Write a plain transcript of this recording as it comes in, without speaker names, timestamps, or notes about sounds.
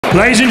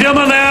Ladies and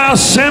gentlemen, our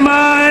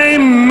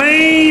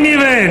semi-main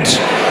event.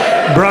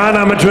 Brian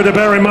Amateur to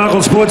Barry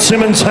Michael Sports,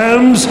 Simmons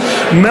Homes,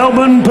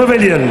 Melbourne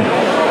Pavilion.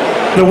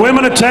 The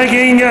women are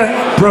taking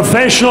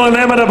professional and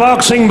amateur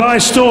boxing by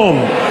storm.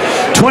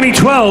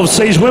 2012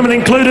 sees women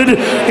included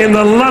in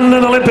the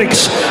London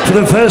Olympics for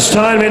the first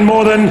time in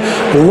more than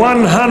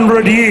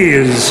 100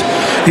 years.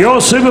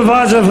 Your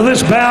supervisor for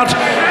this bout,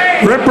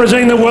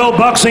 representing the World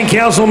Boxing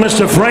Council,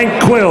 Mr.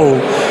 Frank Quill.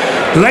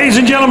 Ladies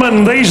and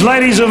gentlemen, these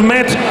ladies have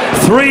met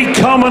three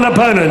common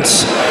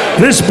opponents.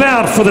 This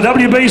bout for the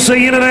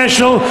WBC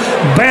International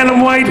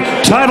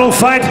Bantamweight title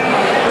fight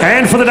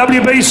and for the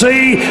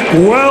WBC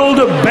World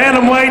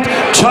Bantamweight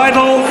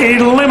title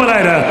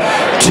eliminator.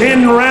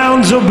 10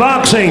 rounds of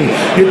boxing.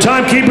 Your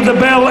timekeeper at the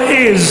bell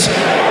is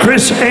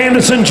Chris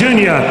Anderson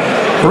Jr.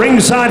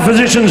 Ringside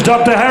physicians,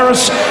 Dr.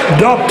 Harris,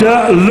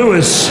 Dr.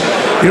 Lewis.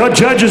 Your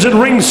judges at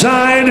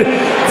ringside,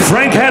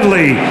 Frank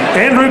Hadley,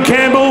 Andrew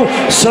Campbell,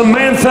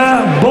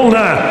 Samantha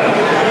Bullner.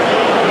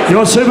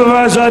 Your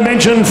supervisor, I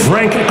mentioned,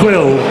 Frank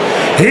Quill.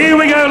 Here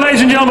we go,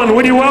 ladies and gentlemen.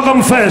 Would you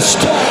welcome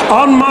first,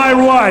 on my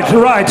right,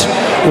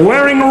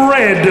 wearing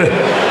red,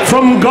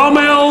 from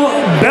Gomel,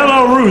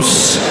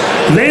 Belarus.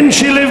 Then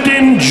she lived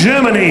in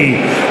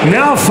Germany,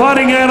 now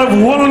fighting out of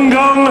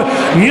Wollongong,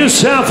 New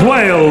South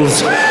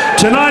Wales.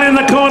 Tonight in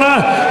the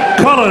corner,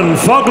 Colin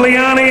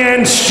Fogliani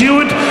and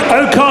Stuart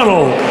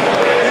O'Connell.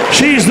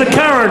 She's the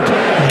current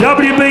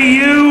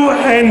WBU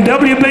and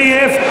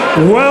WBF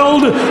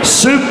World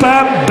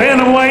Super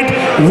Bantamweight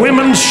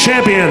Women's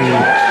Champion.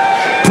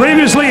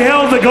 Previously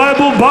held the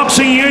Global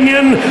Boxing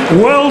Union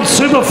World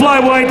Super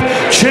Flyweight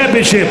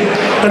Championship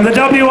and the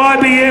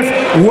WIBF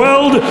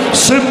World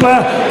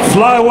Super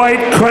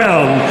Flyweight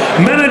Crown.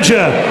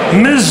 Manager,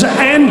 Ms.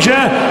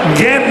 Anja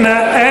Gantner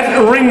at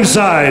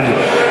ringside.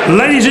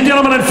 Ladies and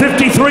gentlemen, at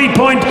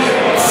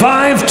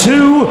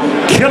 53.52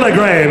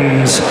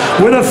 kilograms,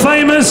 with a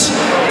famous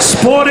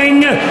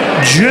sporting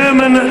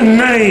German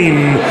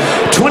name.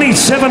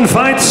 27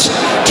 fights,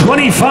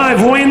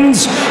 25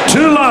 wins,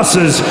 2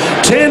 losses,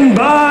 10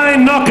 by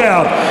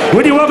knockout.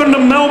 Would you welcome to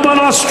Melbourne,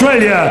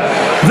 Australia,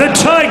 the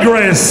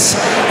Tigress,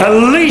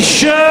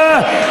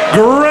 Alecia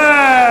Graf.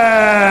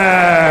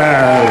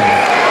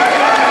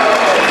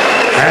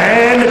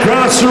 And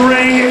across the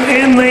ring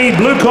in the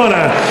blue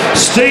corner,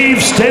 Steve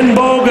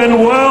Stenborg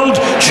and world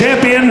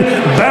champion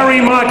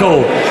Barry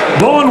Michael.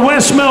 Born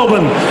West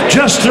Melbourne,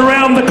 just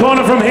around the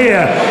corner from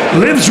here,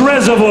 lives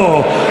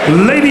Reservoir.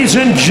 Ladies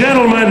and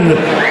gentlemen,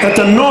 at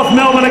the North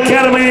Melbourne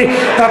Academy,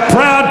 are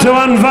proud to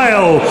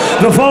unveil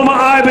the former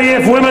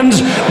IBF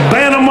Women's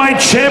Bantamweight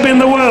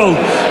Champion of the world.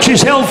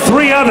 She's held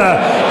 3 other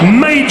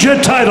major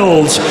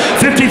titles,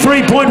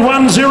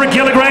 53.10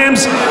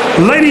 kilograms.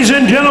 Ladies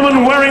and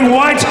gentlemen, wearing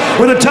white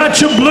with a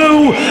touch of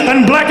blue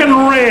and black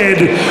and red.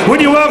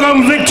 Would you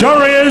welcome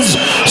Victoria's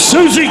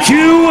Susie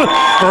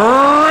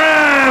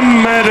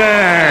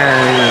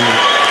Ramadan.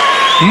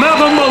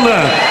 Malcolm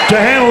Mulder to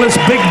handle this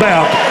big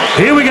bout.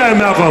 Here we go,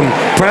 Malcolm,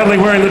 proudly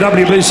wearing the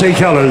WBC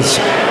colours.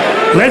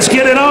 Let's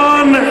get it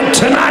on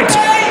tonight.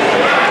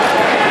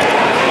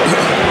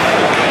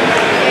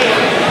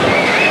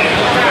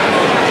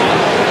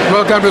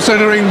 Welcome to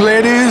centering,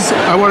 ladies.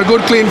 I want a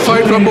good clean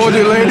fight from both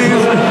you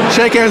ladies.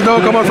 Shake hands now,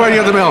 come on Friday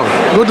at the bell.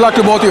 Good luck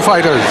to both you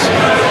fighters.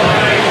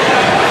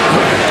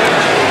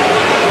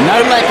 No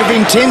lack of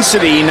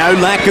intensity, no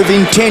lack of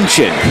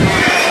intention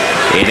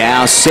in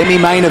our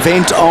semi-main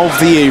event of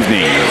the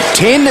evening.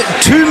 10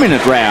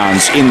 2-minute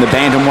rounds in the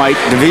Bantamweight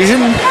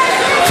division.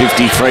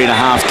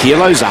 53.5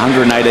 kilos,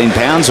 118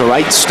 pounds, or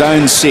 8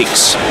 stone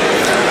 6.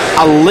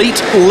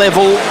 Elite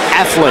level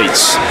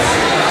athletes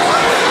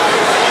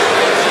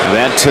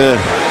about to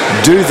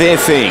do their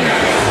thing.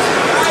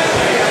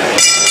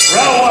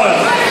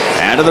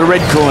 Out of the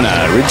red corner,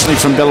 originally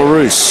from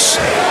Belarus,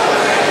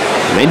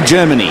 then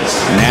Germany,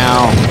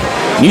 now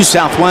New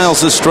South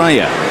Wales,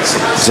 Australia.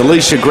 It's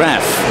Alecia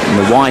Graf in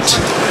the white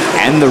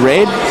and the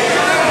red.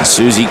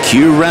 Susie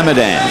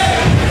Ramadan.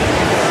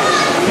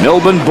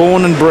 Melbourne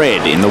born and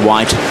bred in the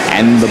white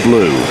and the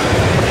blue.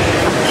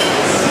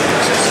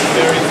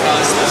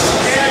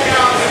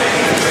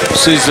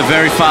 Susie's a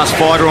very fast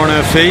fighter on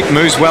her feet,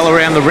 moves well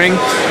around the ring.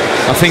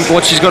 I think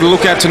what she's got to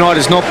look at tonight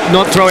is not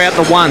throw out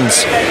the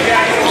ones.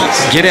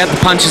 Get out the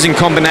punches in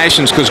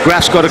combinations, because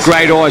Graf's got a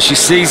great eye. She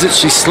sees it,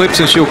 she slips,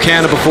 and she'll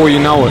counter before you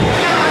know it.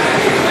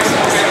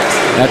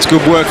 That's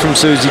good work from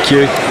Susie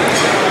Q.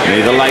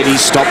 Neither lady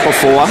stopped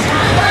before.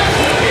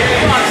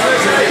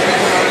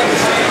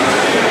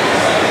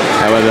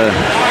 However,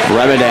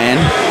 Ramadan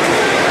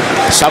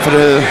suffered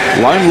her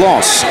lone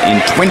loss in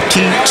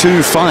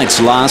 22 fights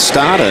last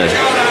start. A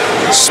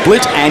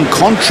split and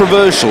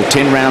controversial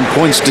 10-round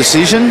points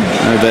decision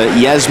over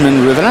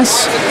Yasmin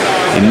Rivenas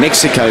in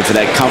Mexico for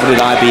that coveted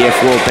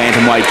IBF World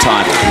Bantamweight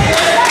title.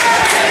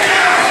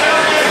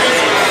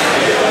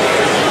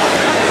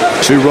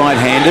 2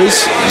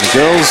 right-handers, and the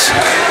girls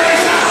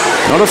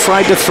not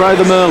afraid to throw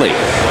them early.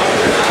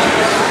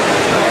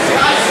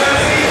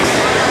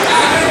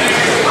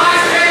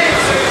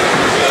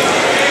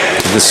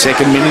 the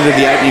second minute of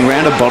the opening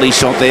round. A body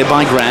shot there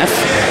by Graf.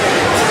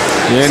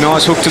 Yeah,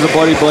 nice hook to the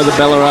body by the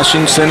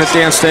Belarusian. Send it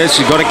downstairs.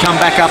 She's got to come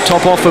back up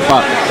top off it,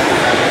 but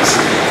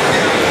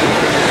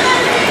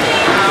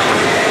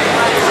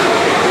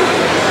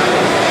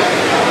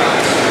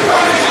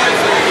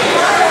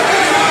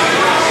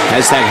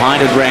has that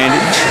height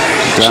advantage,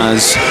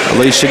 does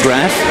Alecia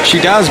Graf.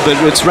 She does, but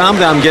it's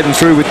Ramadan getting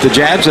through with the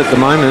jabs at the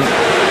moment.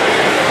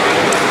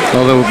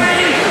 Although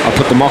I'll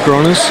put the mocker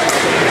on us.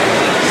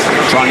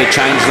 Trying to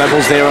change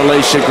levels there,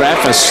 Alecia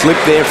Graf. A slip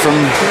there from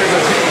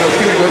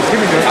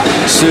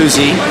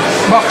Susie.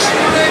 Box.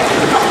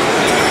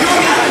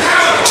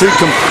 Two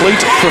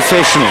complete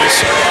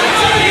professionals.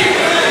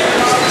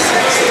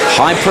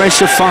 High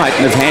pressure fight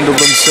and have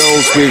handled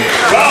themselves with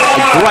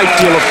a great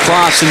deal of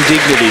class and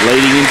dignity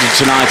leading into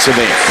tonight's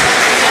event.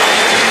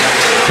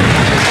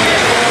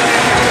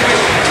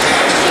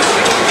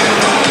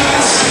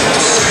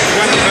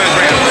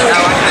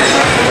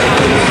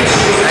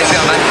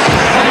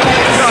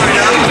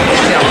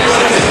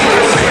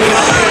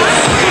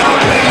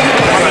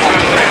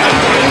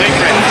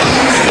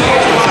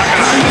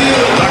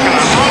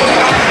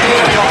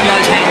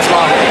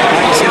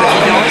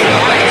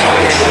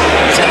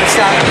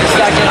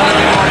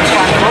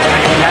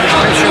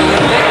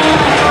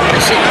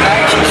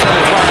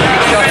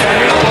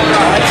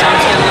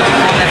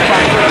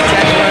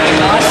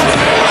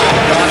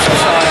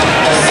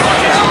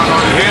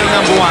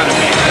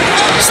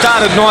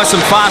 Started nice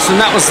and fast, and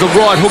that was the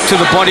right hook to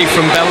the body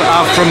from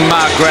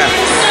Graf.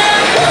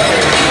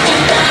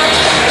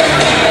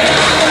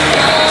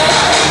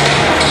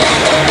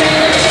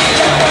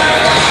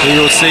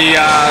 You'll see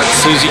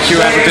Susie Q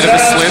have a bit of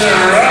a slip.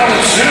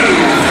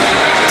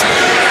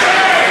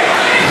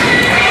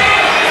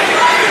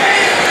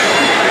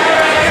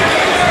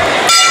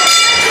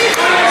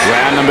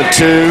 Round number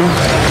 2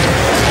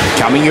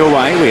 coming your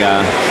way. We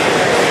are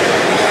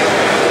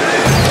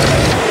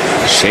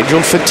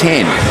scheduled for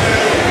 10.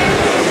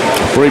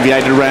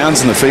 Abbreviated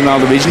rounds in the female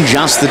division,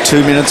 just the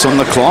 2 minutes on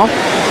the clock,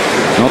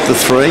 not the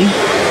 3.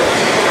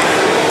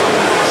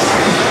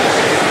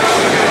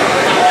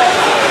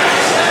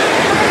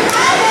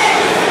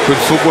 Good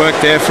footwork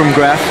there from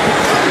Graf.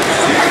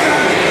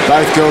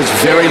 Both girls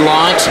very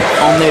light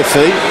on their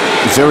feet,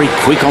 very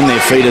quick on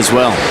their feet as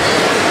well.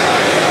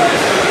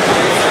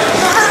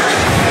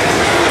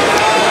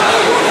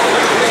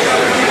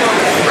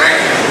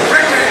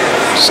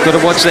 Just got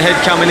to watch the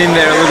head coming in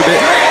there a little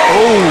bit.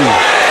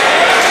 Oh!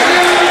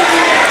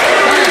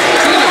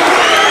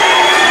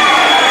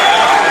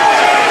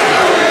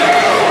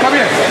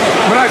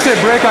 When I say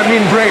break, I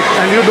mean break,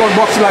 and you don't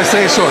box till I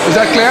say so. Is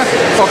that clear?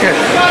 Okay.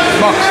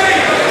 Box.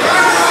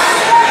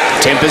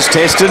 Tempers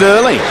tested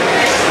early.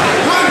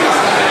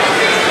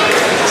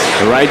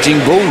 The raging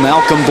bull,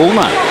 Malcolm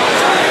Bullner,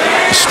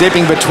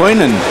 stepping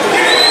between and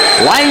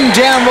laying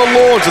down the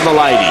law to the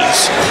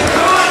ladies.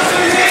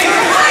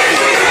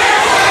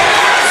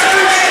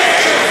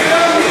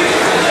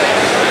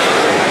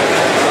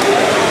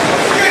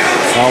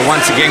 Oh,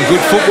 once again,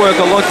 good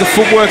footwork. I like the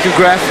footwork of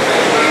Graf.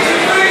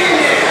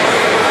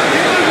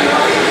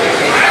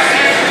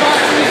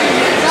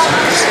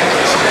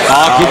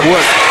 Oh, good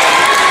work.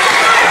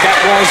 That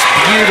was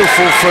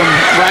beautiful from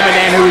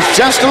Ramadan, who was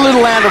just a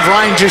little out of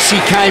range as she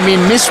came in.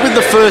 Missed with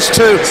the first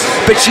 2,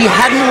 but she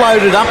hadn't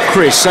loaded up,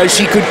 Chris, so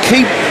she could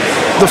keep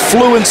the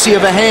fluency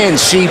of her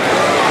hands. She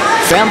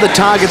found the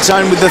target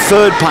zone with the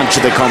 3rd punch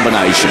of the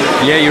combination.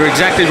 Yeah, you're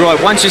exactly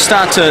right. Once you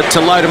start to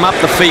load them up,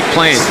 the feet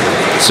plant.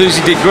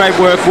 Susie did great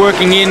work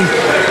working in.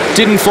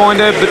 Didn't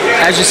find her, but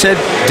as you said,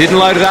 didn't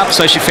load it up,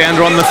 so she found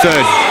her on the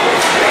 3rd.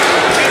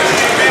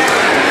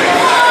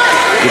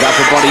 Good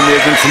upper body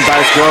movement from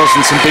both girls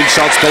and some big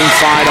shots being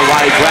fired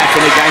away. Graf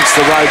in against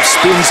the rope,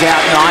 spins out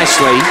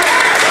nicely.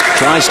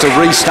 Tries to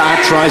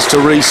restart, tries to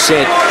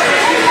reset.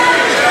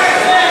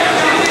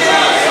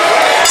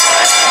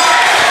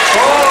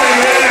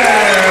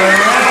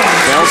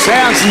 Bell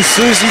sounds and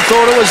Susie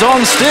thought it was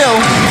on still.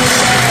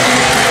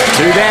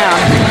 2 down.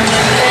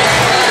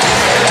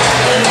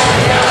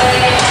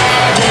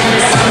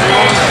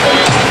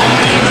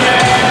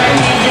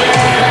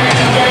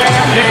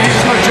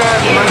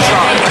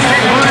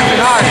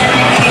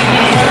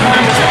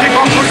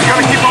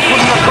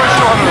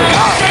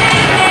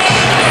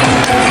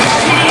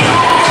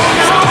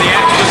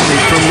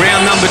 From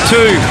round number 2.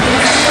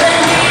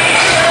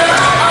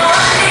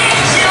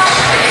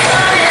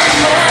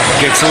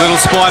 Gets a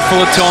little spiteful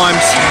at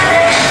times.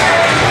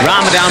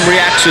 Ramadan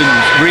reacts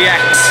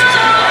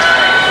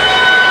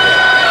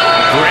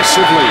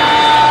aggressively.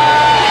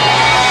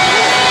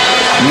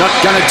 Not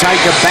going to take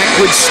a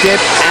backward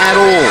step at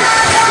all.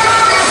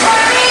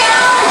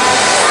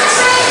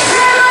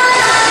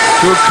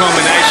 Good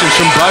combinations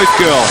from both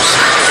girls.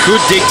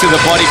 Good dig to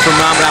the body from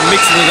Ramadan,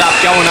 mixing it up,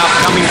 going up,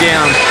 coming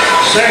down.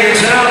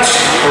 Seconds out,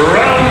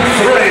 round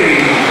 3.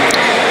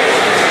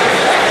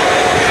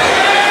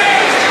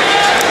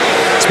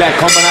 It's about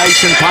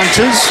combination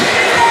punches,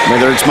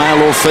 whether it's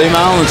male or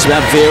female. It's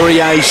about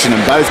variation,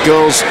 and both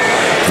girls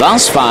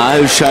thus far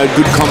who showed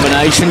good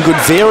combination, good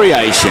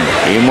variation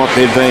in what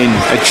they've been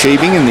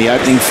achieving in the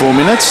opening 4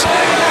 minutes.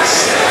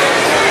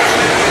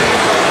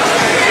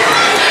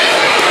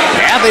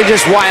 Now they're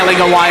just wailing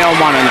away on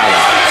one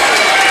another.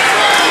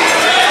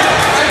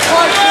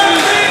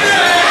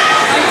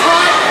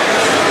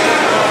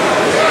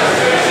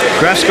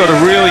 Graf's got a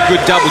really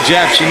good double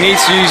jab. She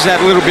needs to use that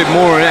a little bit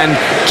more and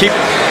keep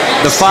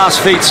the fast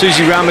feet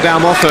Susie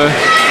Ramadan off her.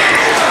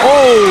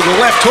 Oh, the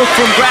left hook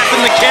from Graf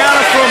and the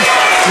counter from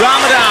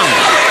Ramadan.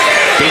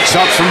 Big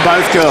shots from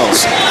both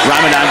girls.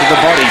 Ramadan to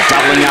the body,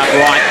 doubling up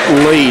right,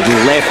 lead,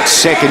 left,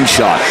 second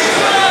shot.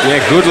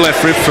 Yeah, good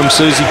left rip from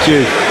Susie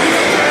Q.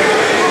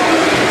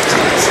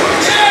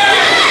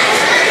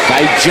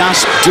 They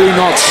just do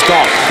not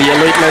stop the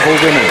elite level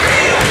women.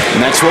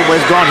 And that's what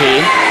we've got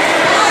here.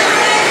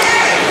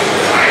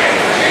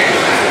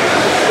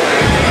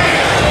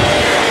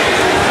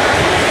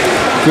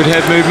 Good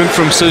head movement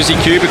from Susie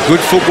Q, but good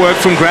footwork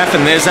from Graf,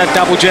 and there's that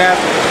double jab.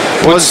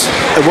 It was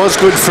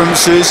good from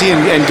Susie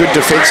and good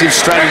defensive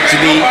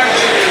strategy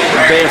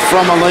there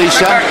from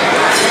Alecia.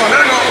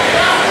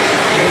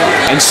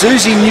 And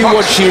Susie knew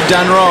what she had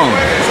done wrong.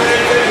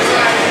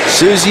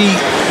 Susie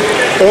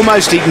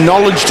almost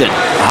acknowledged it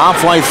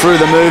halfway through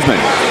the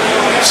movement,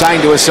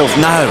 saying to herself,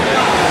 no,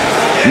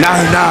 no,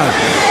 no.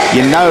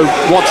 You know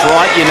what's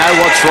right, you know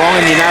what's wrong,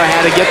 and you know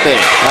how to get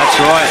there. That's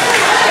right.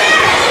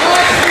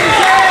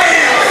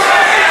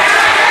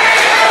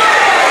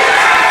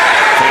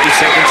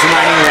 Seconds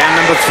remaining, round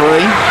number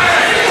 3.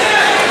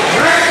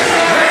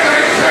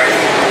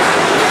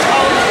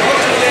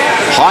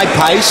 High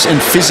pace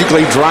and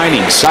physically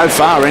draining, so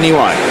far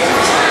anyway.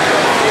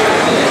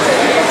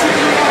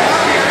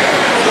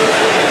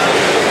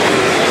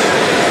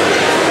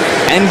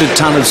 And a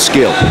ton of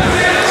skill.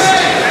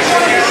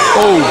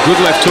 Oh, good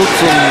left hook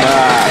from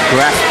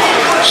Graf.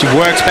 She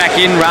works back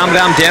in,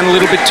 Ramadan down a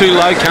little bit too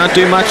low, can't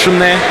do much from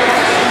there.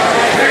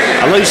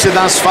 Alecia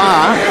thus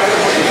far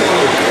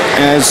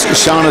has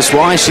shown us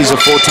why she's a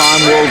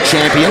 4-time world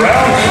champion. And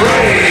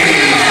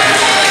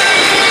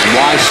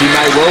why she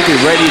may well be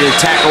ready to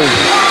tackle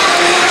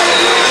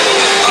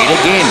it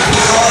again.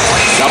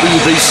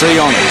 WBC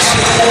honours.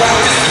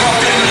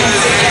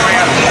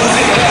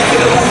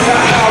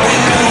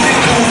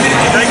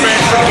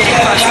 Getting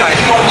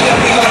frustrated.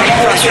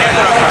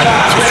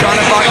 She's trying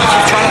to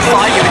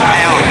fight you with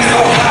power.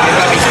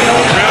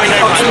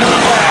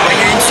 When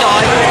you're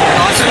inside,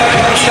 nice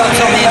shots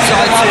on the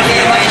inside, Susie,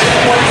 and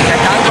then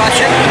don't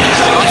rush it.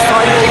 Nice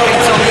fight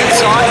defense on the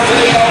inside, and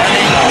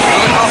then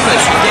look off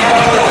it.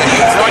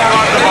 Right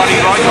on the body,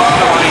 right on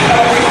the body.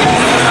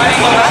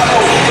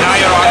 No,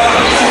 you're right.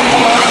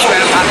 Each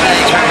round, after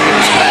each round, you're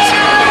just classic.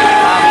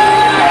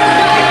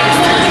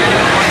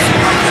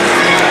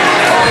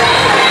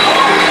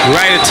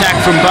 Great attack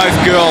from both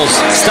girls.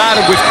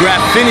 Started with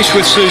Graf, finished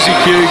with Susie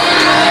Q.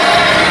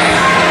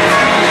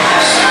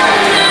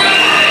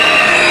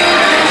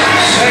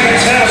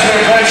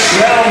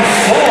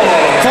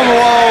 Former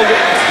world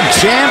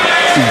champ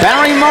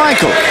Barry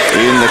Michael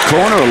in the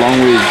corner,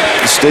 along with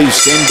Steve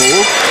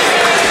Stenborg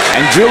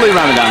and Julie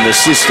Ramadan, the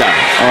sister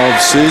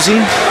of Susie.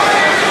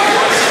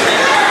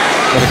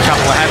 Got a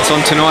couple of hats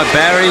on tonight,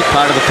 Barry,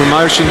 part of the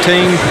promotion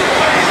team.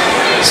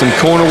 Some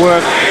corner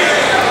work.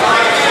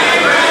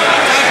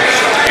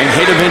 And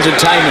head of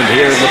entertainment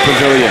here in the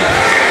pavilion.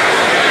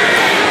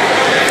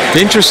 The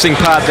interesting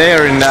part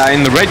there in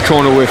the red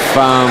corner with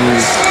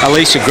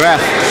Alecia Graf,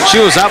 she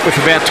was up with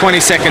about 20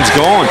 seconds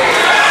gone.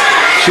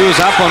 She was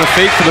up on her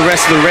feet for the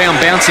rest of the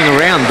round, bouncing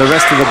around, the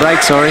rest of the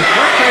break, sorry.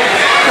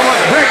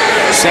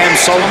 Sam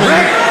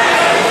Solomon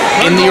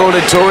in the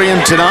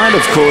auditorium tonight.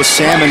 Of course,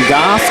 Sam and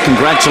Garth,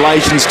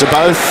 congratulations to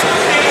both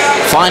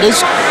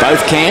fighters,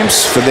 both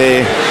camps, for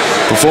their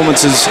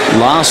performances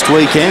last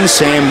weekend.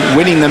 Sam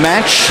winning the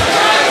match.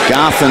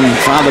 Garth and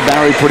Father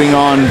Barry putting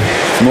on,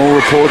 from all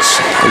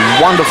reports, a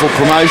wonderful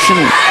promotion.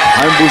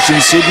 Homebush in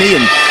Sydney,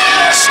 and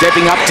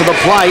stepping up to the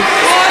plate,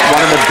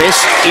 one of the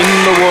best in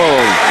the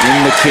world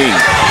in the King.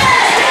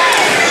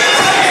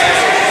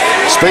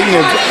 Speaking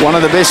of one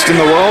of the best in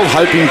the world,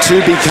 hoping to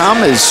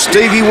become, is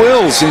Stevie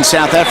Wills in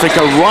South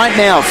Africa right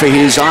now for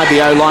his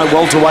IBO light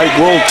welterweight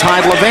world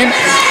title event.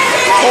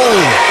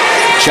 Oh,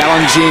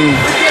 challenging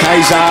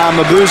Kazar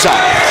Mabuza.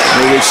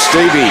 We wish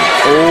Stevie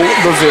all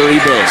the very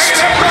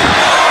best.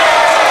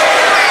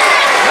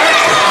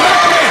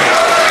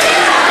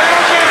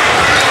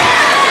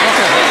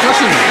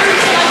 Listen,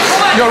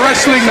 you're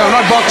wrestling now,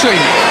 not boxing.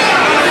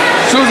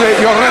 Susie,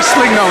 you're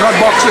wrestling now, not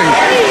boxing.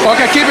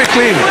 Okay, keep it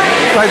clean.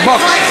 Like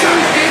box.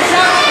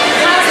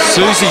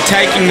 Susie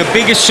taking the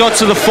biggest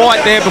shots of the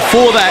fight there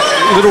before that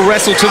little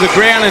wrestle to the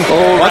ground, and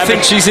I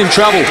think she's in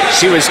trouble.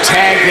 She was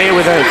tagged there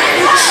with a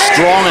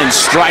strong and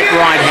straight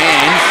right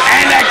hand,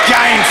 and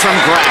again from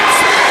Graf.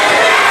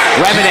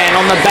 Ramadan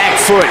on the back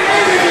foot.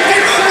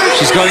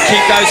 She's got to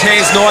keep those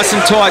hands nice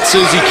and tight,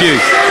 Susie Q.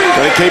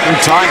 Got to keep them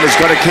tight, and has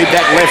got to keep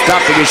that left up,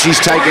 because she's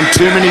taken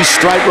too many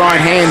straight right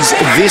hands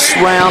this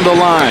round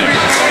alone.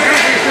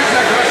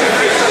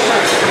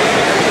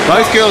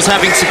 Both girls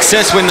having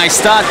success when they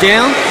start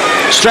down.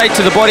 straight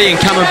to the body and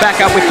coming back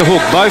up with the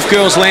hook. Both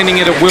girls landing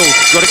it at will.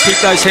 Got to keep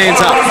those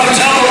hands up.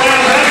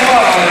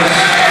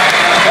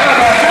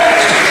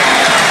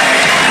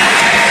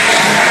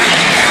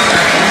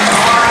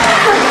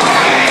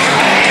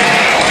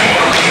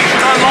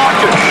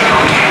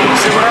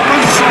 See what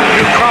happens?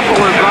 You crumple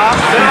with Graf.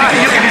 Then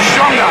you can be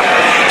stronger.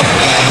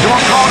 You want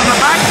cold in the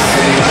back?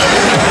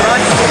 Right.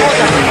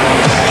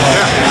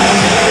 Yeah.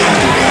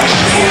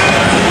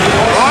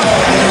 Right?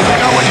 You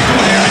know what you're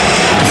doing here.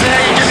 See how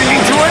you're getting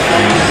into it?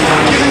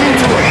 Getting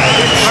into it.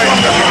 Get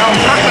stronger.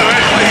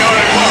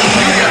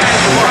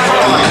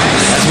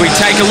 As we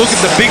take a look at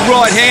the big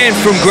right hand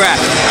from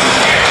Graf.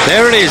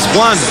 There it is,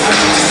 one.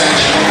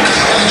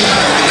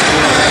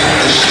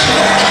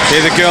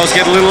 Here the girls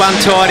get a little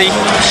untidy.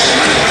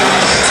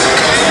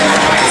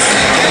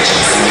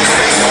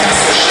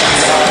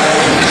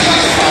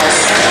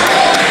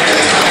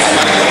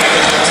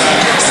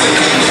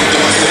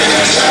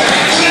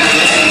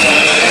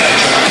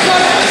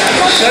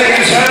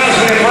 Seconds out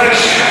to approach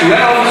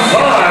round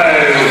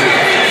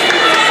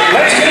 5.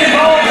 Let's get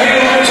involved here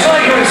with the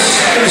Tigers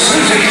and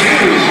Susie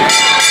Q.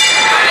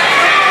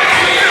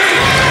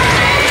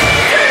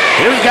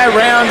 Here we go,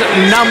 round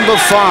number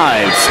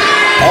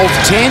 5 of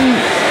 10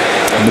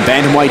 in the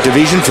Bantamweight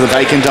division for the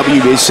vacant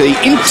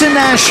WBC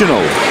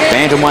International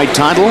Bantamweight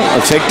title,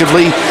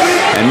 effectively,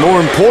 and more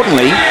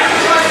importantly,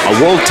 a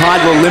world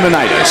title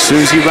eliminator,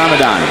 Susie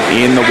Ramadan,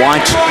 in the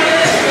white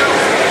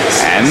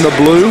and the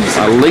blue,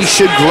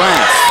 Alecia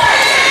Graf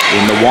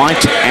in the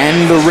white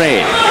and the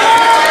red.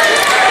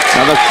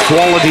 Another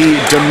quality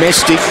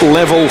domestic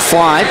level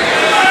fight.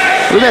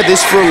 What about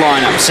this for a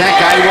lineup? Zach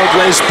Aylward,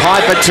 Les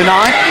Piper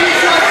tonight.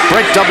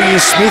 Brett W.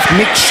 Smith,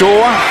 Mick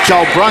Shaw,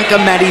 Joel Brunker,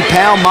 Matty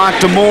Powell, Mark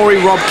Demori,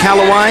 Rob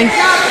Callaway.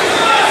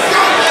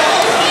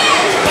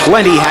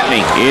 Plenty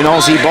happening in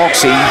Aussie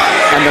boxing,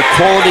 and the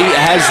quality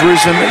has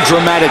risen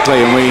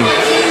dramatically, and we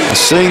are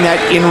seeing that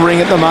in ring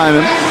at the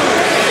moment.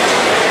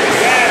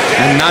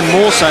 And none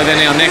more so than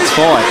our next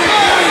fight.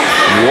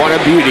 What a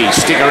beauty.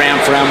 Stick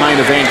around for our main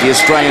event, the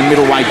Australian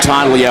middleweight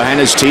title,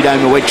 Johannes Tito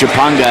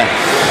Mwetchapunga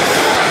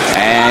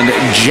and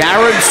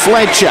Jared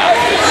Fletcher.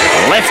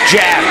 Left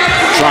jab,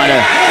 trying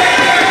to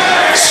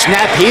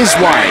snap his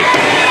way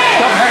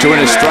to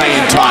an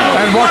Australian title.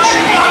 And watch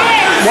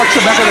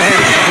the back of the head.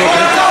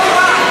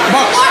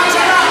 Box.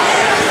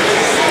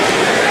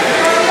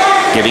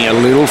 Getting a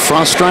little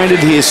frustrated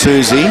here,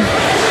 Susie.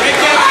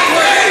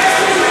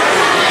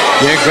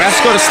 Yeah, Graf's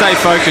got to stay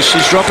focused.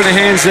 She's dropping her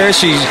hands there.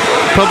 She's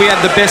probably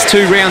had the best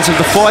 2 rounds of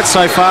the fight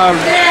so far,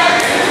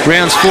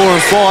 rounds 4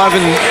 and 5,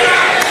 and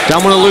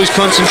don't want to lose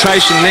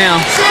concentration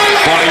now.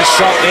 Body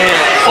shot there.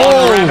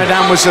 Oh,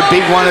 Ramadan was a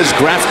big one as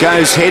Graf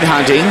goes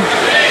headhunting.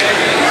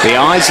 The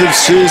eyes of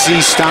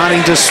Susie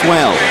starting to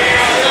swell.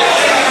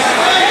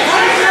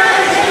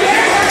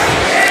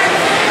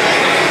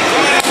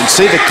 You can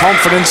see the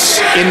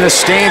confidence in the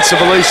stance of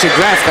Alecia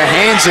Graf. The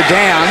hands are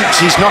down.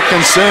 She's not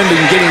concerned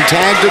in getting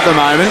tagged at the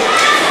moment.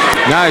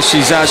 No, she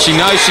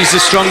knows she's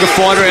the stronger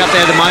fighter out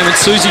there at the moment.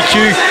 Susie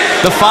Q,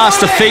 the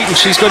faster feet, and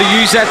she's got to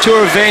use that to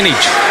her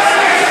advantage.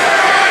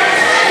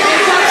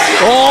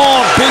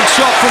 Oh, big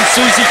shot from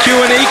Susie Q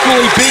and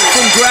equally big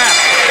from Graf.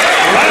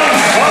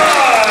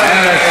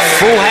 And a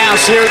full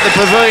house here at the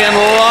Pavilion.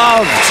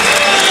 Loved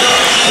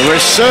the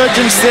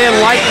resurgence there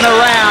late in the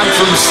round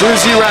from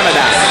Susie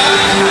Ramadan.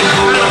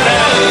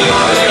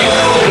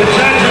 The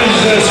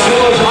judges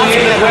scored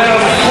in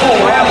round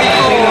 4.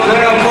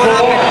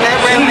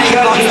 That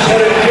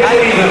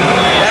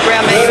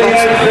round means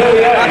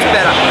much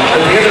better.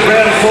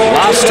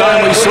 Last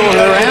time we saw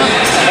her out,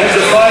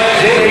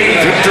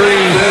 victory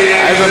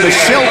over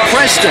Michelle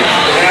Preston.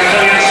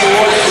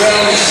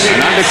 An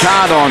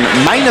undercard on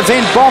Main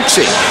Event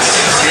Boxing.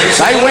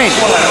 They went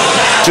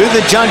to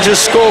the judges'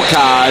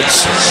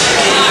 scorecards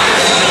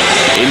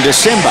in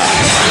December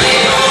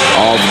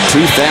of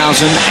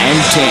 2010.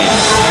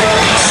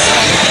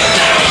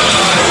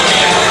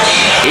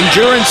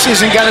 Endurance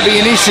isn't going to be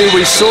an issue.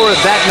 We saw it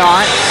that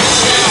night,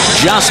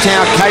 just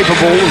how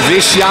capable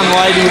this young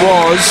lady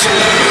was.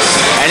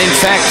 And in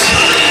fact,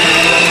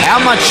 how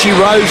much she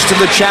rose to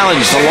the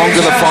challenge the longer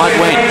the fight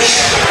went.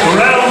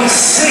 Round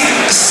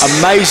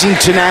 6. Amazing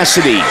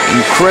tenacity,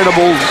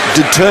 incredible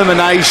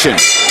determination,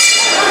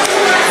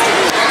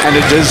 and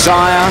a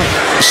desire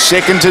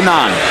second to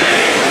none.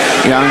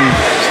 Young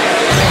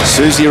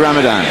Susie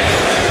Ramadan.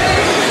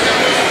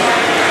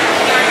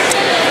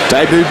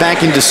 Debuted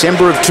back in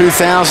December of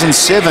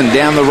 2007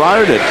 down the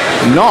road at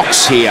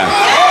Knox here.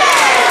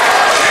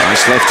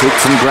 Nice left hook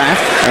from Graf,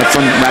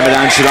 from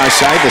Ramadan, should I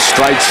say. The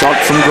straight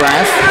shot from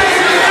Graf.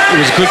 It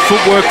was good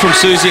footwork from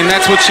Susie, and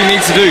that's what she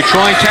needs to do.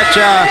 Try and catch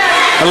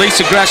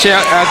Alecia Graf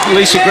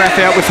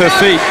out with her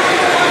feet.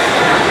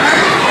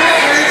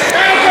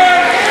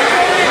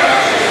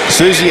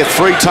 Susie, a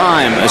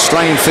 3-time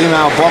Australian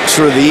Female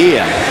Boxer of the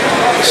Year.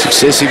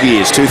 Successive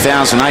years,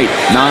 2008,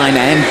 9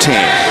 and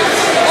 10.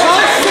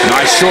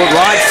 Nice short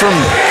right from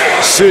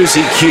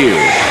Susie Q.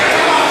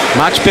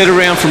 Much better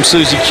round from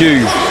Susie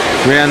Q,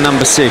 round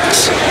number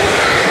 6.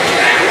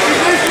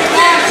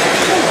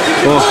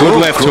 Oh, good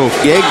left hook.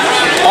 Yeah,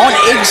 on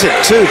exit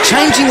too.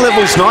 Changing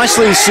levels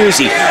nicely is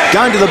Susie.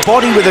 Going to the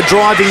body with a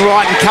driving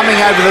right and coming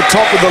over the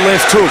top with the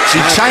left hook. She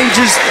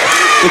changes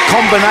the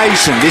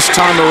combination this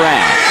time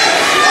around.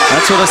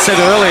 That's what I said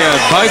earlier.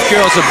 Both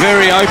girls are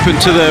very open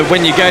to the,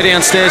 when you go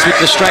downstairs with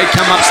the straight,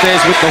 come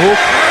upstairs with the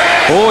hook,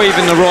 or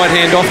even the right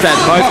hand off that.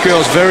 Both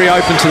girls very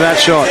open to that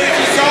shot.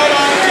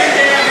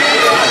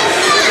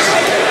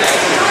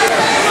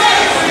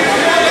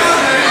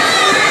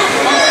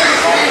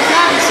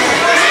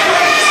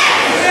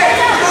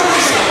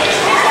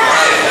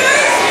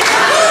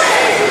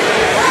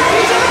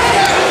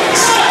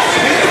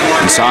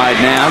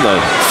 Inside now, the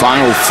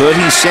final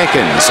 30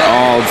 seconds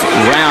of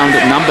round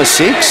number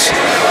 6,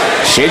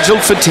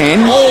 scheduled for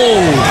 10. Oh,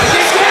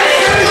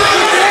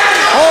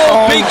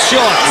 big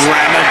shot.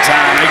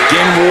 Ramadan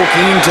again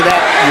walking into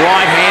that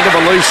right hand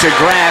of Alecia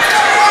Graf.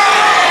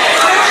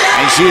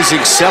 And she is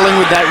excelling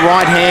with that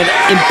right hand,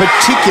 in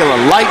particular,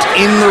 late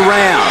in the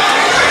round.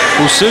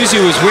 Well,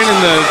 Susie was winning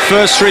the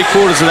first 3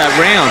 quarters of that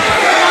round.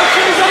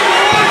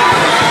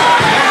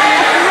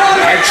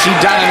 Had she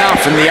done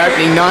enough in the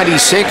opening 90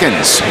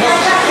 seconds?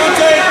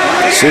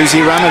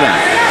 Susie Ramadan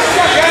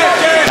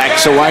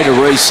backs away to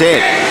reset.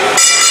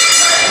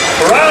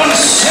 Round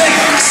 6.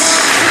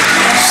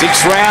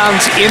 6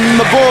 rounds in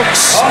the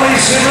books. Holly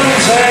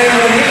Simmons and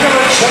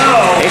Nicola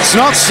Charles. It's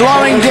not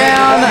slowing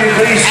down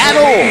at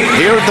all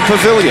here at the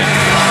pavilion.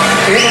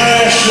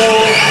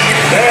 International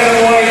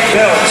Bantamweight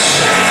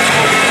belts.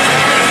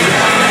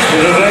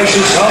 The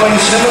vivacious Holly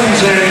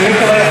Simmons and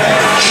Nicola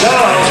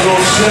Charles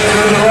will slip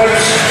through the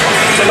ropes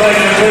to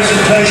make a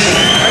presentation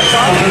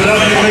of the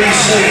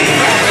WBC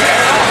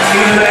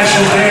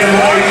International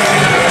Bantamweight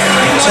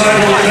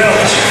title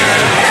belt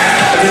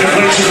at the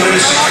completion of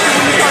this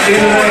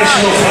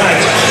international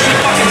fight.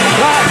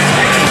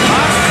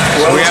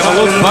 So we have a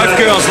look, both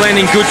girls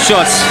landing good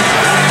shots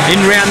in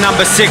round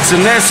number 6,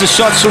 and there's the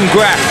shots from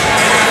Graf.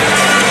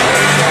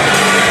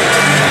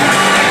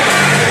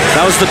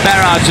 That was the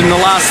barrage in the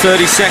last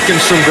 30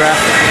 seconds from Graf.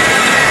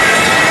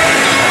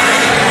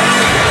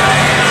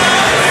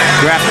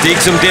 Graf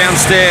digs them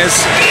downstairs.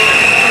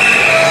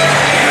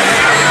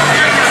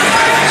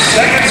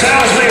 Seconds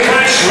hours we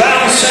approach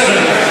round 7,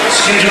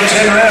 scheduled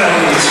 10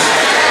 rounds.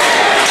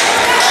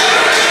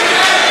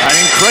 An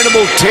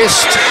incredible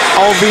test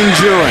of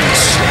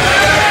endurance.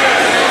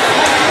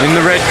 In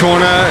the red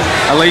corner,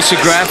 Alecia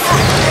Graf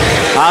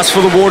asked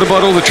for the water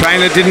bottle. The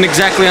trainer didn't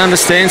exactly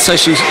understand, so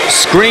she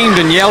screamed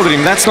and yelled at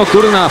him. That's not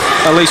good enough,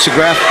 Alecia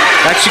Graf.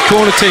 That's your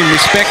corner team.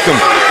 Respect them.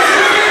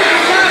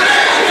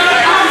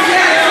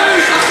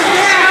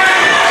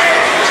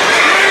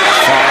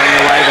 Firing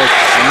away the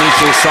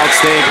initial shots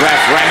there,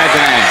 Graf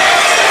Ramadan.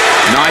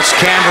 Nice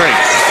countering,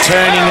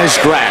 turning as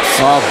Graf.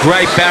 Oh,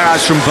 great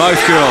barrage from both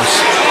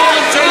girls.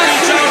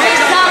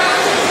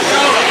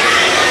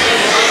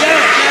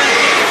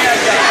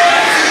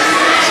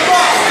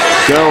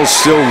 Girls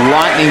still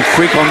lightning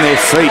quick on their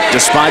feet,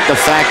 despite the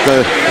fact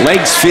the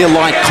legs feel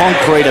like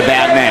concrete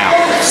about now.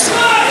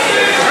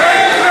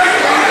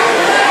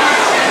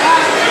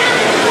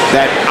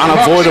 That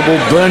unavoidable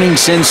burning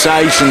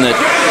sensation that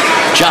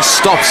just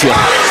stops you.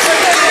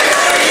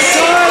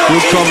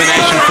 Good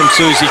combination from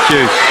Susie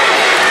Q.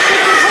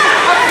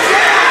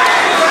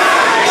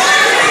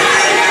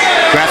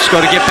 Graf's got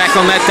to get back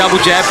on that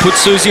double jab, put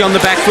Susie on the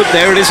back foot.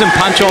 There it is, and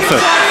punch off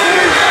it.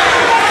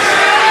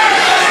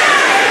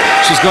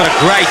 She's got a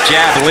great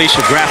jab,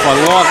 Alecia Graf. I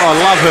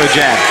love her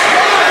jab.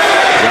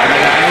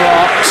 Ramadan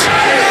rocked.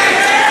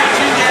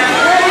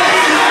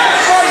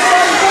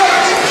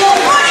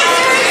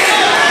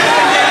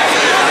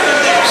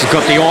 She's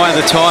got the eye of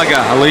the tiger,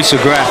 Alecia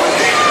Graf.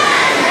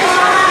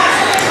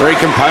 Very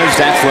composed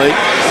athlete.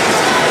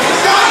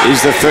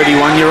 Is the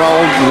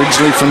 31-year-old,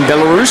 originally from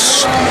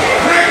Belarus.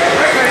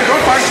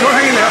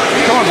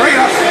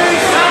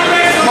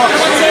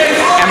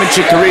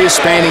 Amateur career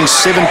spanning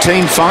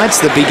 17 fights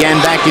that began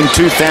back in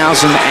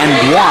 2001,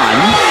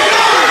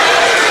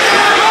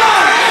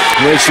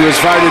 where she was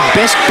voted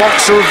best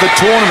boxer of the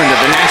tournament at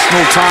the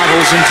national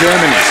titles in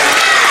Germany.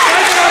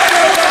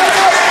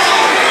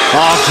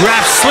 Oh,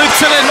 Graf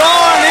slips it in.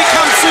 Oh, and here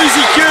comes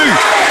Susie Q.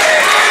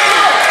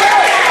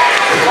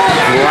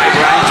 Great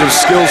range of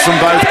skills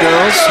from both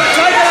girls.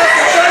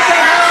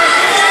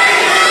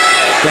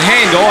 The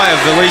hand-eye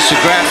of Alecia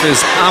Graf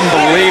is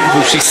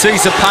unbelievable. She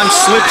sees a punch,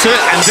 slips it,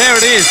 and there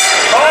it is.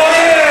 Oh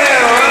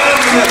yeah,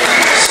 round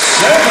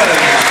 7.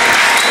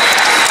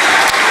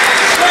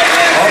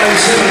 Holly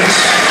Simmons,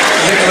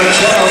 Nicola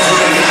Charles will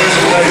make the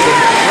presentation.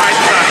 Right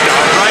back,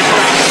 guys, right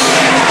back.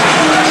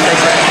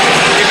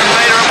 Even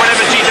later on,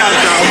 whatever she does,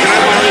 Joe, you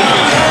know what I mean?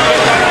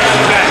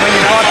 When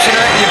you're boxing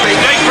her, you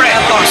beat Deep breath.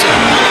 that boxer.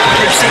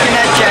 Keep sticking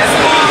that jab.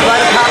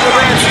 Later part of the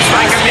round, she's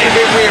making me a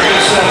bit weary.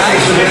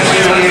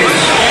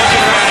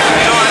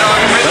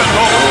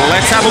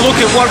 Let's have a look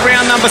at what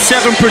round number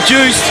 7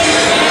 produced.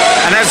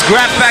 And as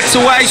Graf backs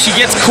away, she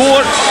gets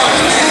caught.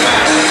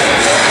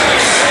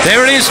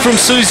 There it is from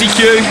Susie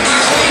Q.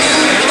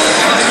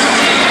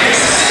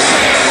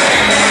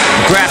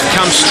 Graf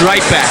comes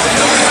straight back.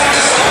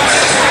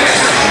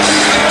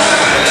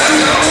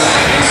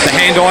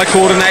 hand-eye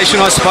coordination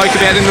I spoke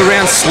about in the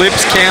round,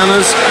 slips,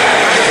 counters.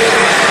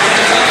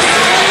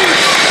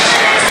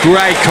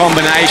 Great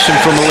combination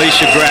from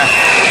Alecia Graf.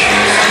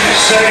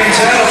 Seconds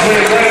out for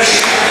the match,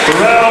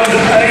 round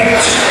 8.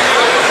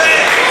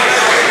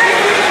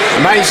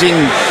 Amazing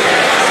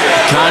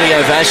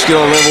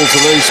cardiovascular levels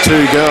of these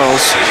two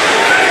girls.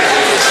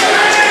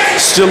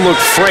 Still look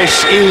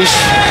fresh-ish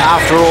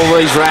after all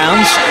these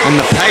rounds. And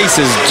the pace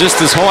is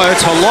just as high.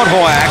 It's a lot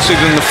higher, actually,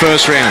 than the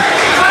first round.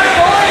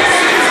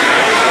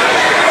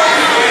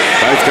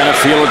 Both going to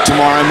feel it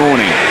tomorrow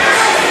morning.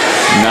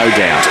 No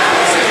doubt.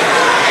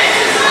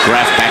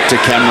 Graf back to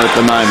camera at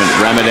the moment.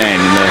 Ramadan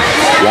in the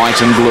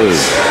white and blue.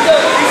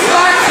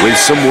 With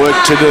some work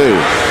to do.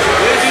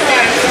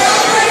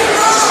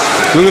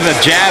 Look at the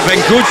jab and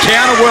good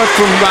counter work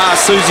from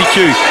Susie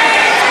Q.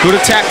 Good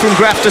attack from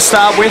Graf to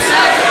start with.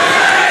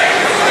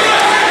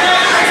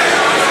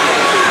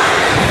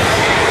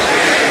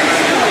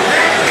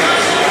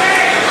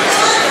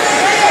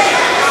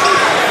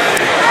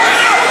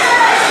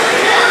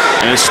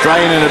 An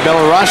Australian and a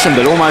Belarusian,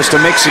 but almost a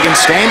Mexican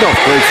standoff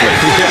briefly.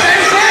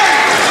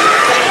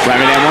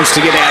 Ramadan wants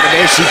to get out of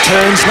there. She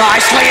turns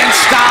nicely and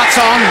starts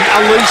on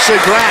Alecia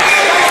Graf,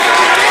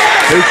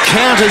 who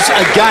counters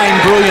again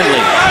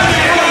brilliantly.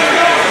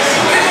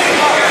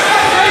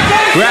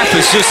 Graf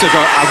has just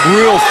got a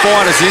real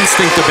fighter's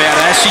instinct about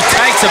her. She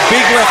takes a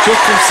big left hook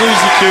from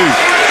Susie Q.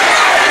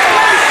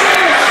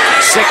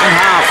 Second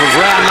half of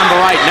round number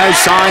 8. No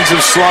signs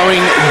of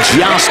slowing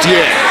just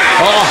yet.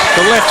 Oh,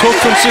 the left hook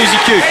from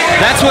Susie Q.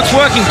 That's what's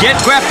working. Get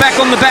Graf back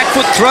on the back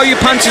foot. Throw your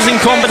punches in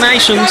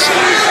combinations.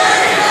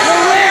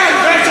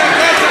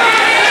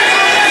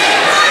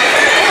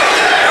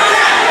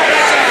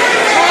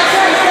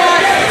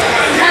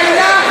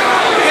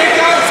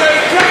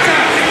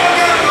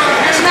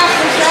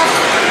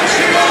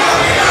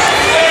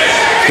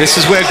 This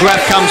is where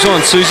Graf comes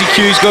on. Susie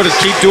Q's got to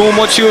keep doing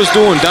what she was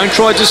doing. Don't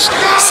try to just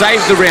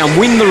save the round,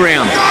 win the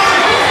round.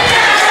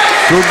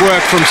 Good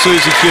work from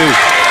Susie Q.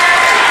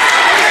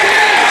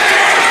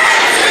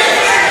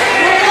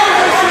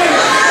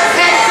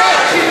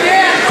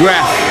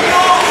 Graf,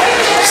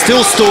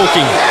 still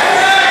stalking.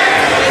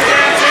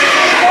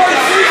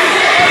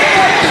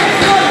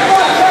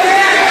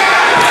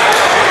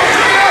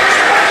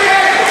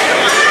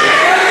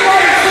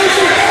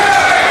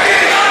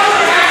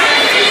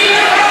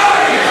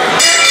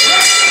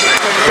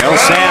 Bell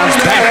sounds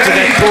back to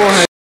that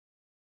corner.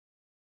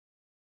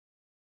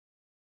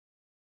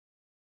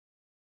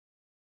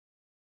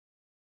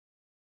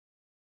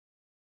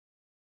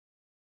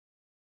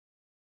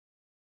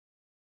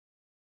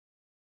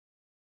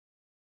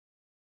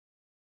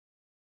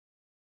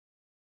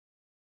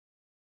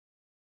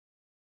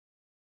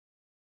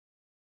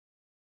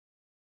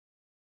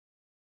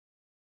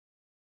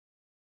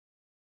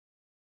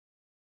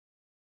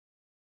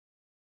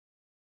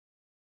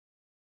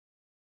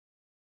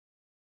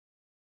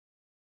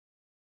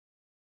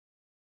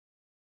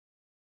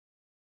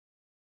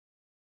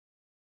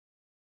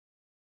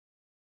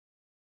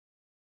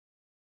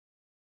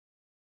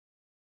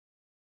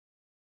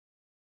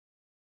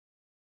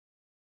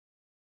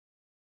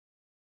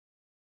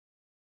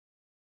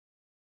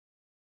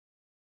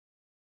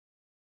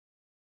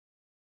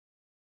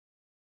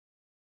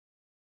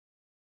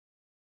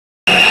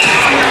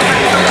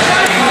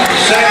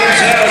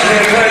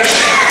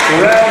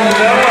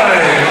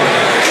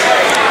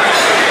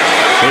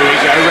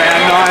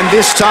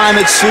 This time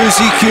it's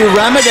Susie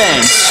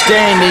Ramadan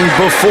standing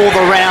before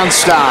the round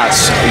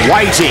starts,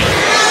 waiting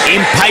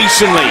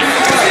impatiently.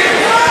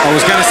 I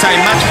was going to say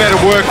much better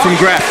work from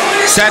Graf.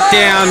 Sat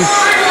down,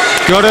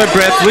 got her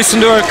breath,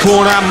 listened to her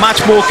corner,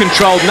 much more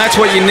controlled, and that's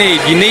what you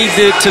need. You need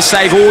to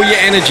save all your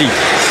energy.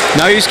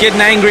 No use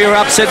getting angry or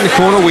upset in the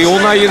corner. We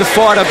all know you're the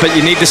fighter, but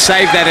you need to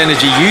save that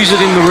energy. Use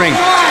it in the ring.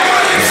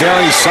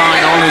 Very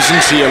sign on,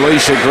 isn't she,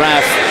 Alecia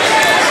Graf?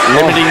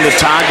 Limiting the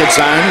target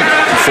zone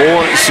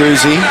for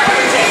Susie.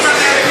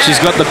 She's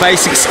got the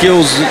basic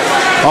skills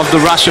of the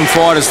Russian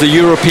fighters, the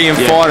European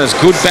fighters.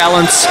 Good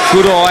balance,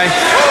 good eye,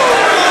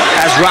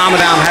 as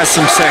Ramadan has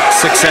some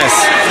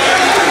success.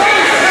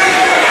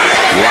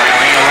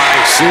 Railing away.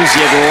 Susie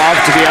would love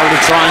to be able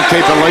to try and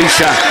keep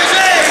Alecia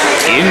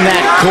in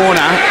that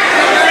corner.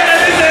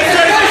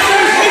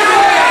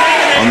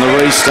 On the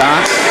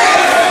restart.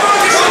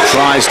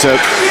 Tries to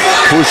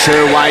push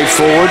her way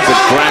forward, but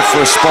Graf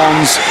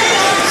responds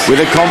with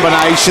a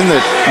combination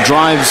that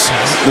drives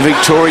the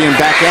Victorian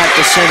back out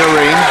the centre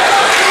ring.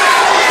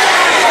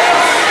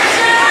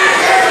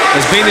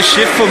 There's been a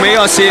shift for me.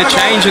 I see a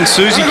change, and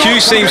Susie Q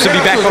seems to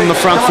be back on the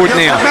front foot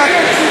now.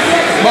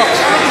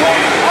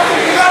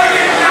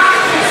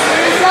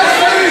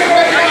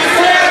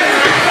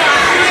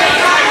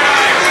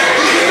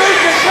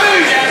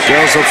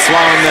 Girls have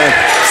flown the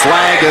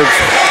flag of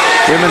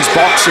women's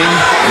boxing,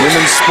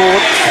 women's sport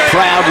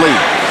proudly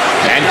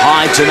and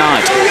high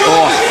tonight.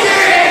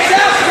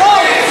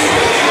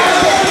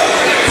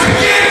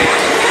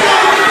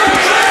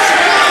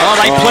 Oh,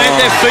 they plant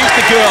their feet,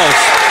 the girls.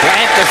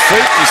 Plant the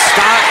feet and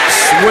start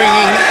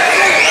swinging.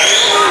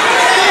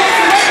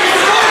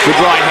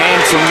 Good right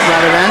hand from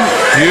Ramadan.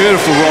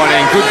 Beautiful right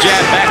hand. Good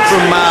jab back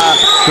from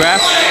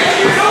Graf.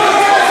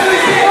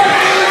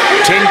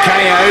 10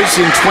 KOs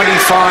in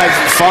 25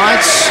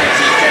 fights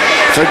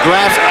for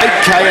Graf. 8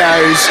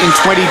 KOs in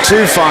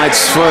 22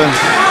 fights for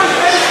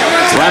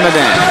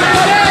Ramadan.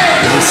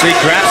 You see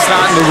Graf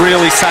starting to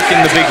really suck in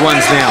the big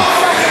ones now.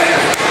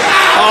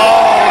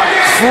 Oh,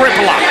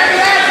 crippler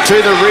to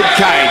the rib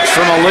cage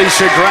from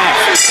Alecia Graf.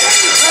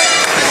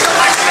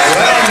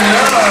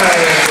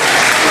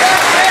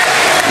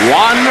 1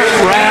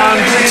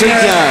 round to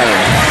go.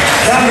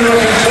 Under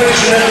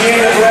conclusion at the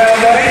end of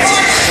round 8,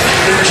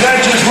 the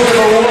judges would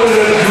have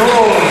awarded a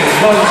draw in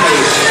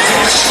contest.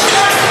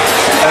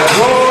 A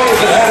draw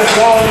if it had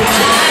gone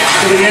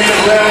to the end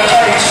of round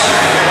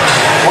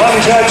 8.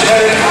 One judge had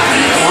it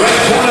red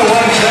corner,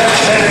 one judge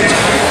had it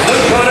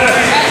blue corner.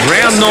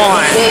 Round 9.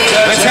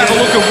 Let's have a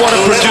look at what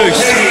it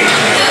produced.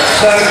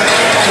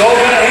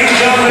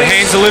 The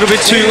hands a little bit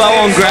too low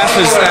on Graf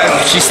as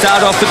she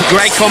started off with a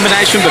great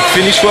combination but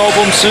finished well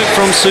from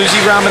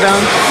Susie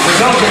Ramadan.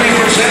 Result to be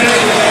presented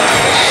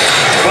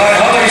by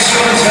Holly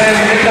Sunduz and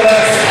Nicola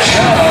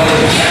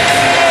Charles.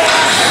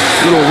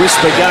 Little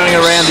whisper going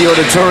around the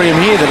auditorium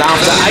here that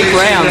after 8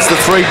 rounds, the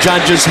 3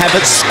 judges have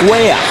it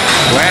square.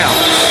 Wow.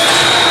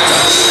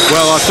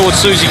 Well, I thought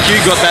Susie Q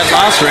got that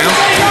last round.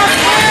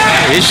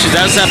 Yes, she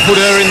does that put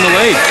her in the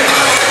lead.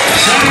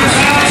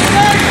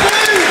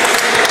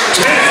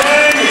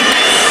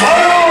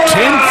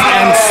 10th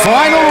and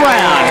final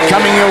round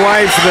coming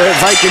away for the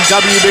vacant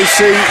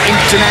WBC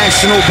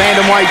International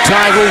Bantamweight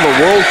title, the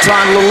World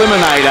Title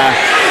Eliminator.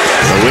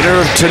 The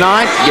winner of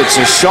tonight gets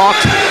a shot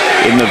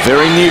in the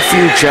very near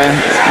future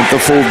at the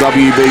full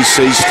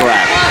WBC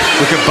strap.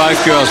 Look at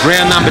both girls.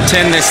 Round number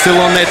 10, they're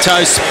still on their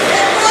toes.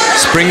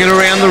 Springing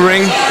around the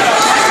ring.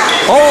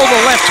 Oh,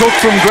 the left hook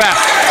from Graf.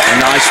 A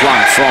nice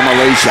one from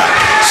Alecia.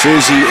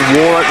 Susie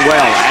wore it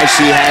well, as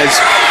she has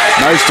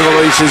most of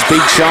Alicia's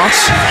big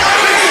shots.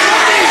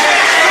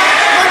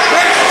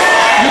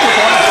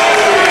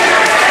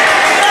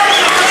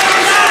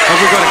 Have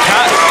we got a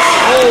cut?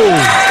 Oh!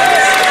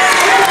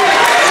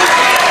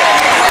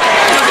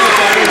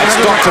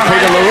 That's Dr.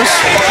 Peter Lewis.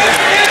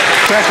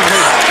 Clash of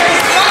heads.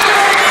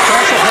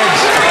 Clash of heads.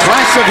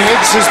 Clash of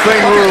heads has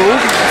been ruled.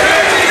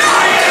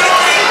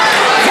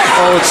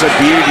 Oh, it's a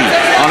beauty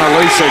on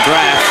Alecia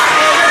Graf.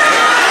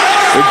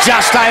 With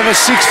just over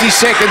 60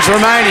 seconds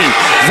remaining.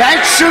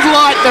 That should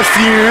light the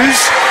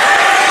fuse.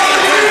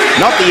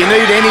 Not that you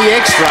need any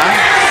extra.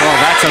 Oh,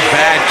 that's a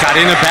bad cut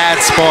in a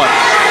bad spot.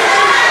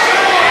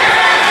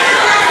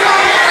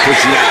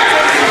 Pushing that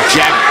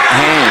jab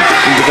hand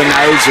into the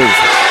nose of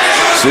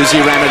Susie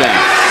Ramadan.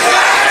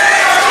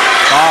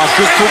 Oh,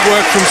 good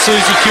footwork from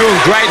Susie Q and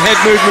great head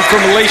movement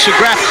from Alecia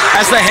Graf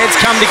as the heads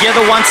come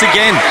together once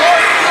again.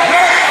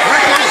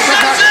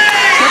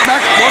 Get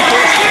back.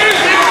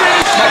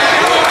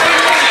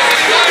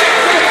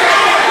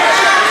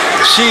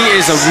 She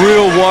is a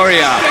real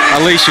warrior,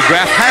 Alecia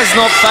Graf. Has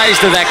not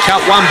phased her that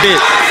cut one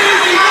bit.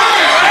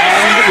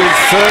 And with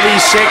 30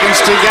 seconds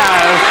to go,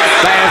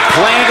 they have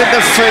planted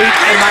the feet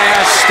and they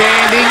are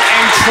standing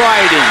and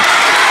trading.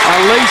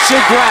 Alecia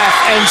Graf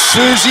and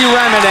Susie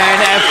Ramadan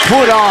have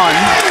put on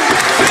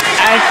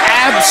an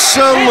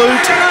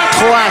absolute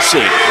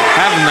classic.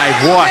 Haven't they?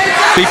 What?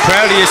 Be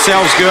proud of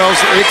yourselves, girls.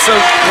 It's a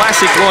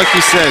classic, like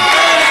you said.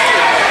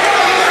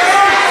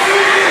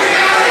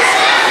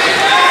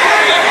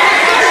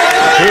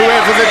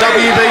 Whoever the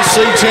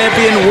WBC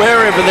champion,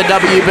 wherever the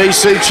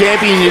WBC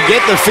champion, you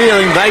get the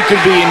feeling they could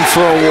be in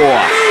for a war.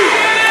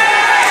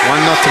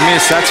 One not to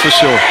miss, that's for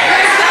sure.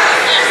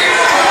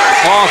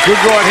 Oh, good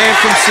right hand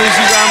from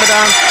Susie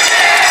Ramadan.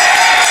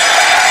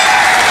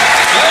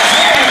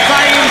 And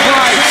they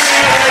embrace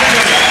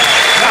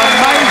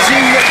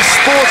amazing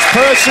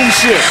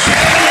sportspersonship.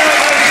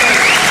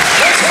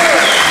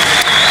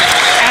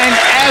 And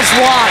as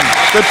one,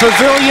 the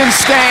pavilion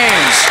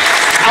stands,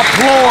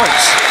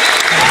 applauds.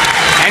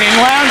 And in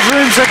lounge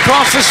rooms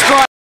across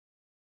Australia,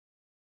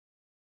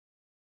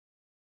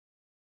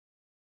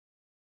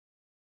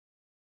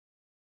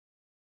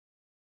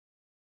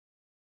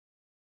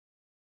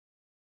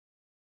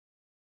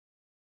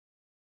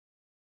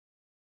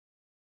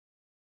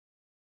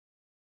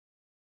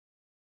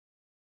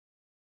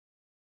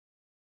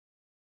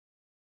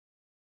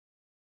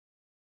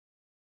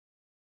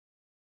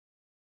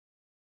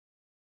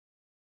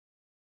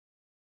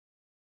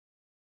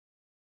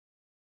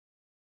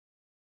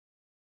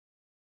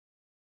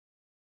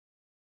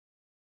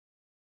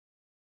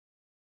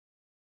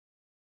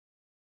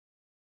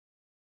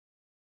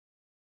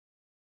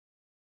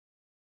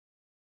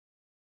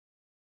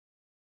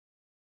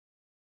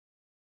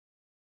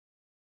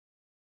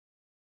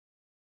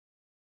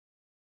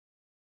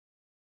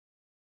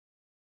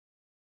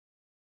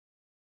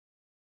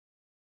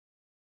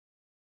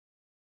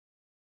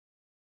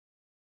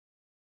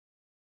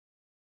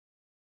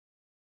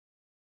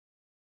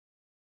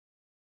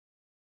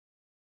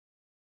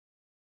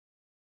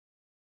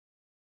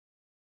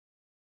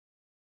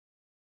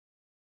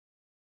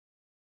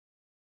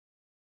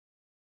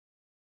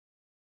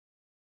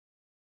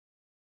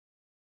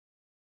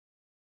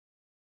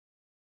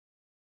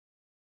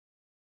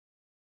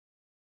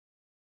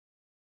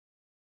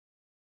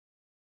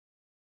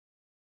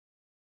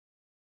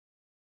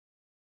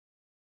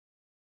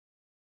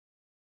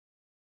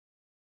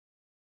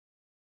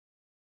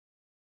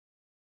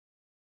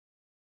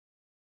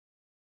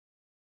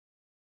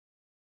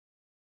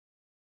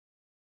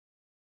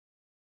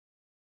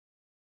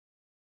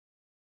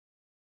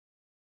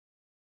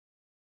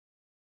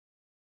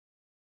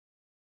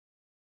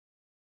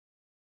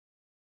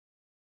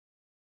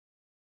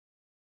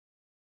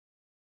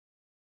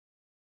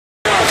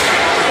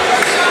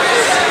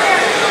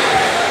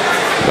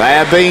 They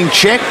are being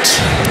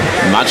checked,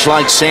 much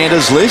like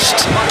Santa's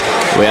list.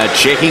 We are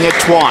checking it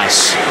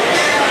twice,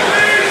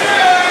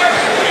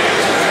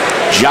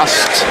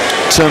 just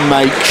to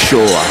make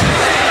sure.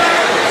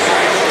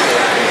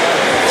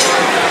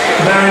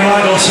 Barry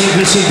Michael said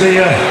this is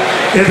the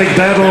epic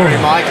battle. Barry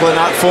Michael,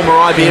 former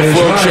IBF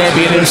world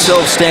champion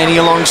himself, standing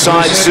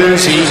alongside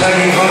Susie,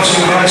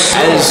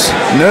 as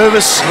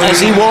nervous as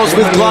he was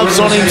with gloves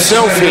on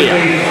himself here.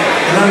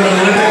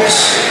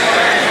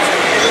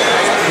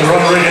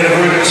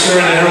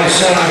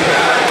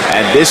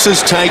 And this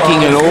is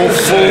taking an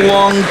awful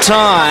long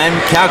time.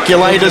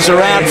 Calculators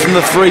are out from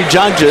the three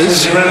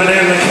judges.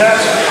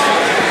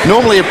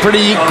 Normally a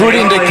pretty good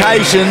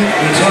indication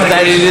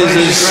that it is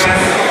as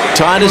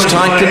tight as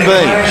tight can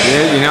be.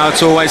 Yeah, you know,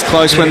 it's always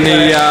close when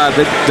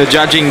the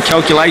judging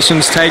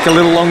calculations take a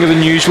little longer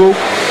than usual.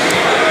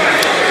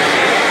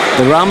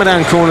 The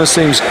Ramadan corner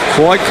seems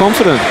quite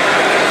confident.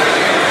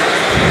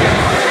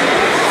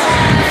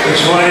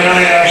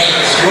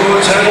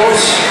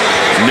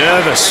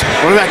 Nervous.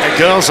 What about the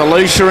girls,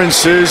 Alecia and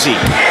Susie?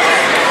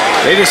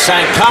 They're just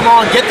saying, come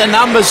on, get the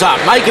numbers up,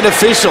 make it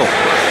official.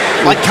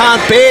 I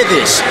can't bear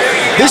this.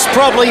 This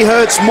probably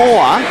hurts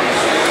more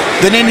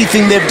than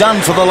anything they've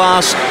done for the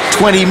last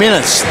 20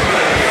 minutes.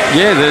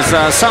 Yeah,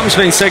 there's something's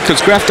been said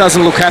because Graf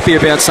doesn't look happy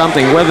about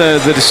something, whether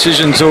the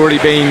decision's already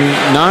been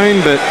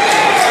known, but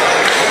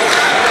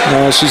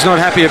she's not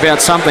happy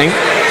about something.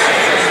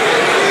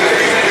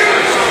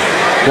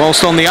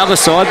 Whilst on the other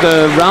side,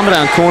 the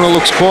Ramadan corner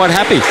looks quite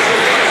happy.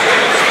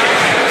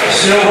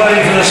 Still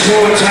waiting for the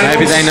score tables.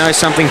 Maybe they know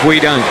something we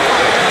don't.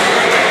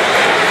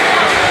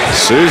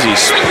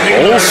 Susie's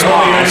all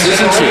smiles,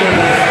 isn't she?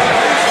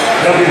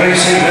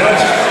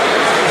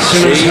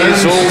 She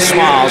is all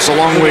smiles,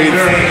 along with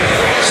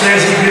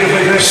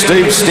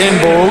Steve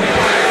Stenborg.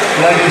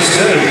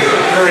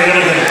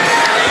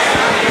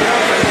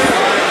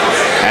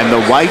 And the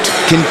wait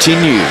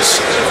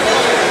continues.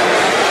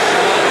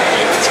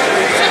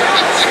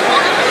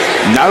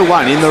 No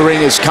one in the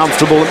ring is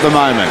comfortable at the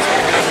moment.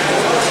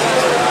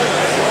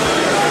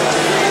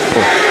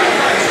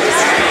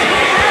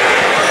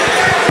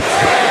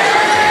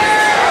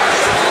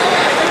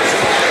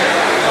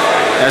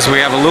 As we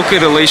have a look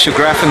at Alecia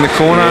Graf in the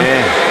corner,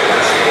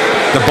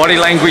 the body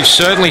language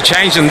certainly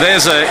changed, and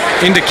there's an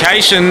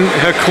indication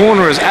her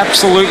corner is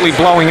absolutely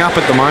blowing up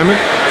at the moment.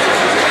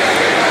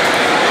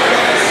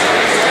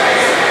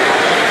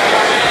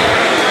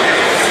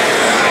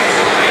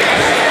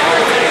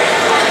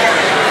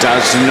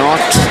 Does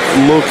not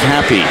look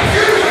happy.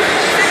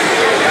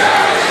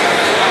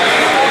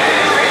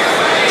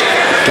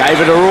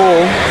 Gave it her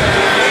all.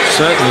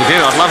 Certainly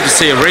did. I'd love to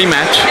see a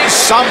rematch.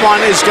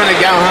 Someone is going to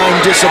go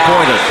home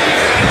disappointed.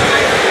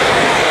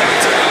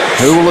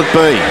 Who will it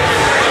be?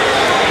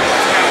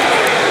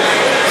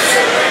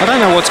 I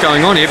don't know what's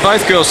going on here.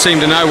 Both girls seem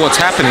to know what's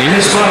happening.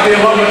 This might be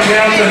a longer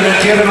count than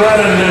Kevin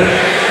Rudd and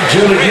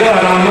Julie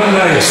Gillard on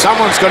Monday.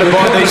 Someone's got to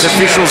buy these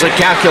officials a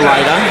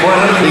calculator,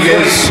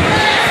 because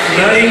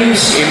in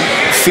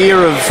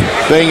fear of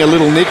being a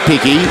little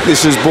nitpicky,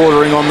 this is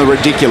bordering on the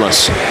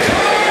ridiculous.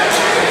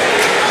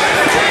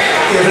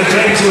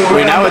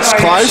 We know it's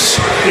close.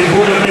 It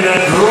would have been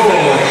a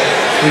draw.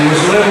 It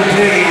was level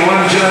pegging,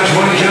 one judge.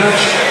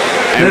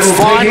 And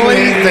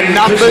finally, the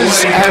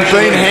numbers have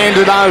been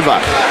handed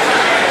over.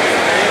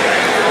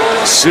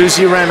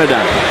 Susie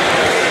Ramadan,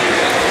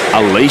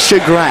 Alecia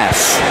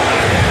Graf,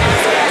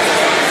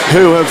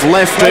 who have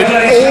left it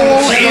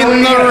all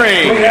in the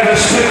ring. We have a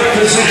split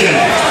decision.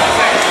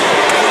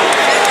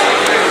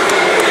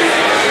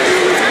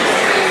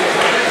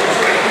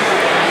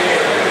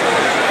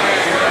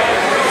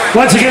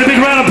 Once again, a big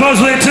round of applause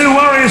for their two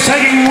warriors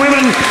taking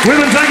women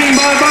taking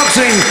by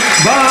boxing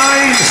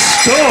by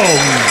storm.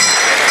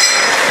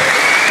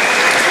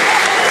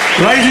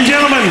 Ladies and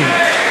gentlemen,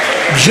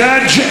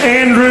 Judge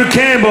Andrew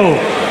Campbell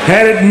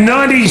had it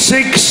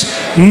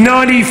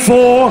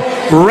 96-94,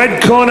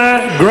 red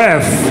corner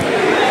Graf.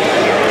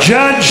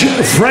 Judge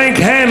Frank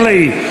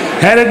Hanley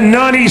had it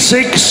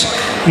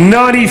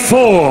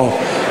 96-94.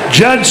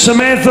 Judge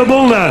Samantha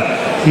Bullner,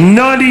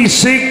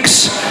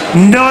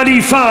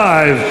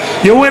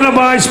 96-95. Your winner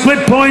by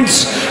split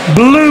points,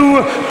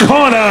 blue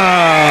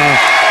corner,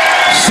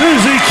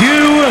 Susie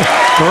Q.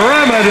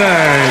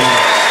 Ramadan.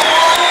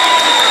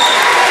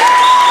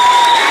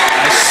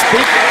 A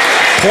split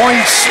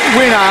points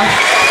winner,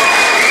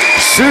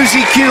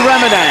 Susie Q.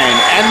 Ramadan,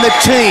 and the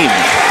team,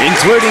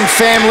 including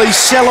families,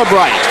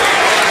 celebrate.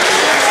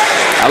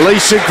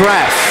 Alecia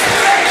Graf,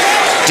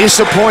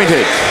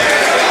 disappointed,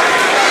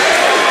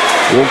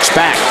 walks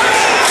back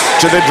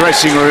to the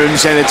dressing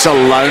rooms, and it's a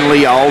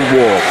lonely old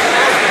walk.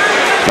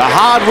 The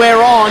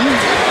hardware on.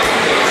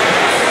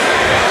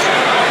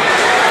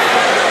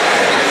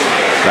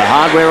 The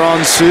hardware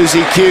on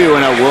Susie Q,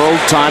 and a world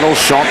title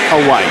shot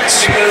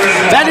awaits.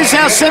 That is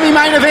our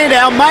semi-main event.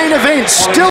 Our main event still